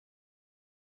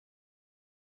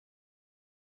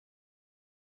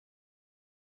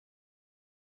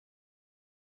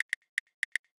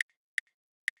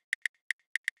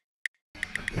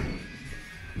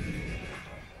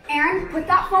Aaron, put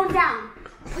that phone down.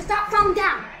 Put that phone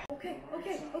down. Okay. I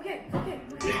don't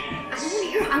want to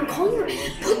hear. I'm calling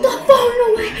you. Put the phone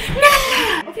away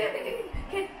now. Okay.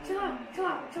 Chill out.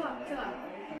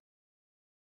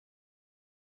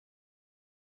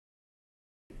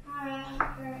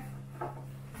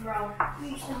 Bro.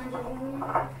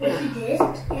 Wait, you did?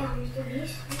 Yeah, we did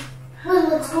these.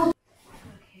 Let's go.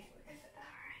 Okay.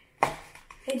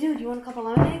 Hey, dude, you want a cup of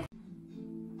lemonade?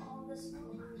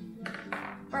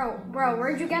 Bro,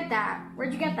 where'd you get that?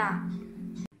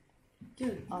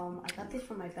 Dude, I got this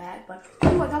from my bag, but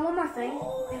oh, I got one more thing.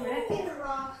 Hey,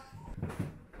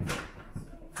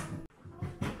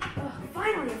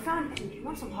 finally, I found it. You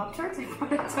want some Pop-Tarts? I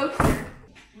brought a toaster.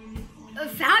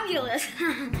 Fabulous.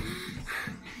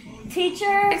 Teacher!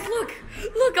 Guys, look,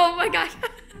 oh my gosh.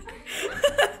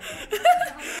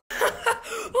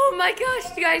 Oh my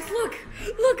gosh, you guys, look,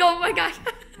 oh my gosh.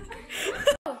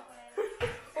 Oh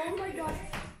my gosh.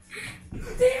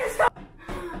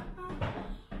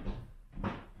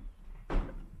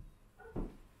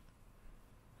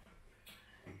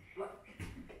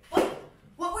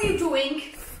 What were you doing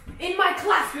in my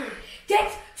classroom?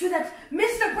 Get to that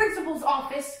Mr. Principal's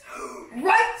office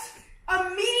right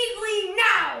immediately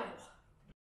now!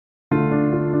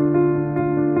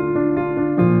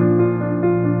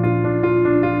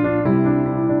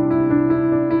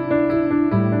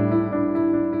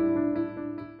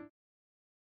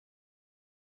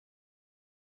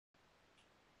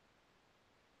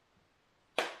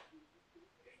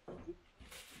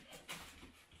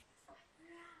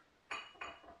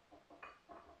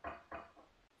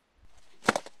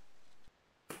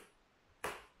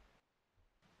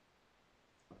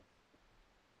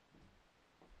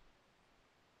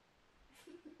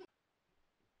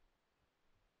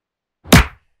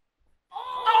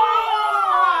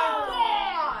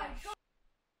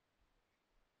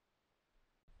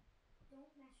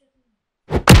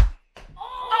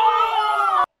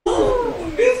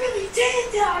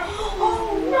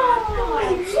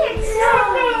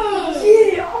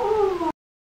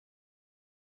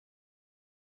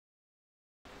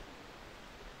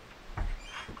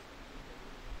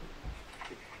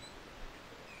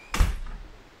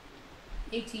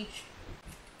 Hey, teach.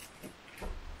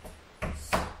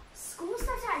 School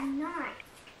starts at 9,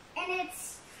 and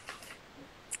it's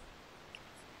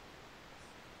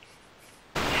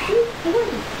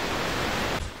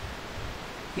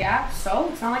Yeah, so?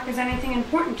 It's not like there's anything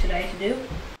important today to do.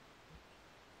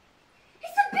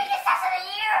 the biggest test of the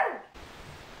year.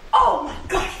 Oh my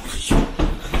gosh!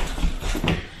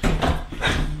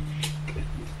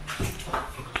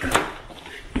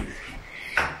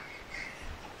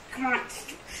 Come on.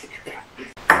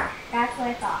 That's what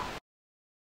I thought.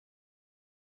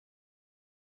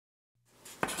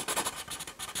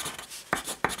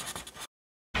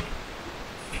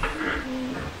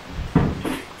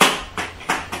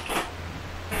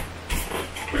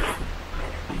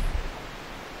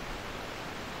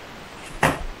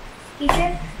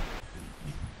 Teacher,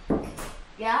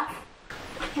 Yeah?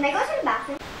 can I go to the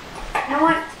bathroom? You know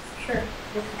what? Sure.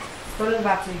 Go to the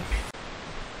bathroom.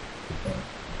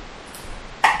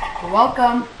 You're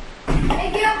welcome.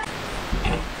 Thank you.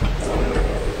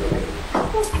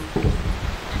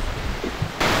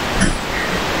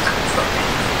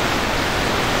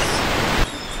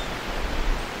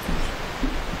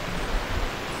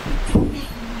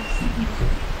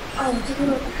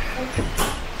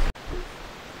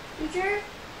 Teacher,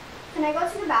 can I go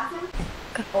to the bathroom?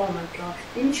 Oh my gosh.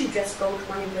 Didn't you just go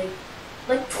 20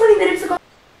 minutes ago?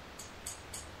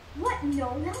 What?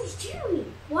 No, that was Jeremy.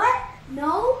 What?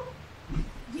 No?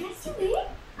 Yes, you did.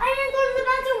 I didn't go to the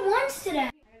bathroom once today.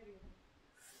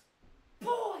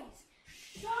 Boys,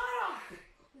 shut up!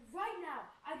 Right now,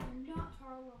 I do not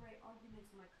tolerate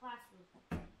arguments in my classroom.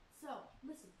 So,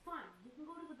 listen, fine, you can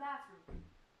go to the bathroom.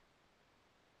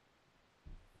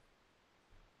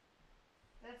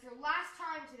 That's your last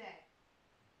time today.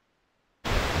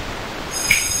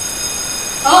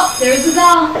 Oh, there's the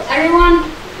bell. Everyone,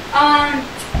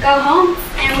 go home,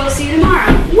 and we'll see you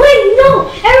tomorrow. Wait,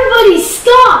 no! Everybody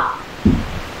stop!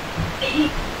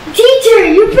 Teacher,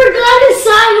 you forgot to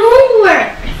sign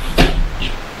homework!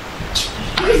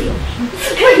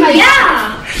 Where's my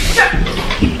Yeah!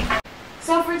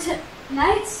 So for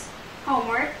tonight's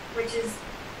homework, which is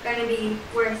going to be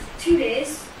worth 2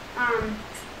 days,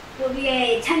 will be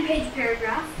a 10-page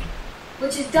paragraph,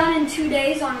 which is done in 2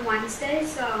 days on Wednesday,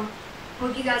 so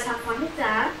hope you guys have fun with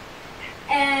that.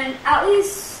 And at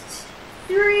least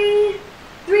three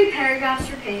paragraphs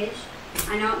per page.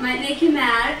 I know it might make you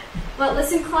mad, but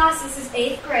listen class, this is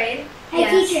 8th grade. Hey,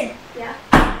 Yes. teacher. Yeah?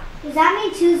 Does that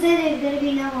mean Tuesday there's going to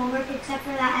be no homework except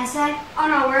for that essay? Oh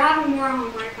no, we're having more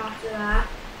homework after that.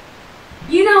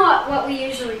 You know what we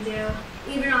usually do.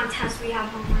 Even on tests we have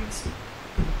homeworks.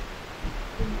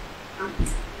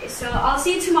 So I'll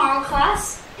see you tomorrow,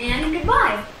 class, and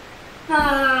goodbye.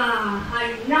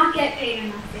 I do not get paid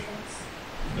enough for this.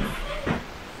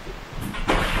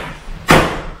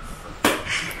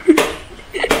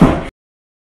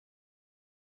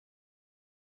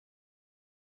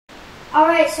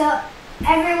 Alright, so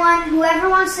everyone, whoever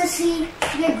wants to see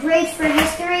your grades for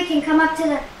history can come up to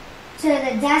the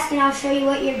desk and I'll show you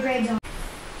what your grades are.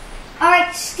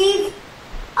 Alright, Steve,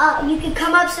 you can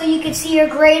come up so you can see your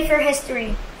grade for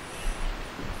history.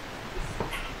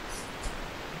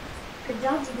 Good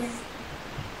job today.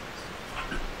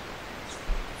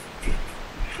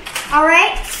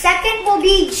 Alright, second will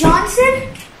be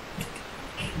Johnson.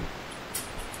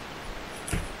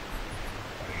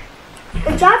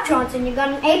 Good job, Johnson. You got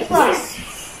an A+.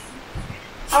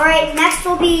 Alright, next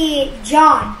will be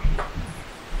John.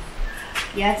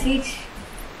 Yeah, teach.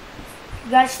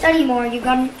 You gotta study more. You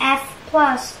got an F+.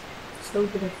 So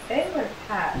did I fail or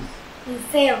pass? You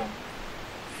failed.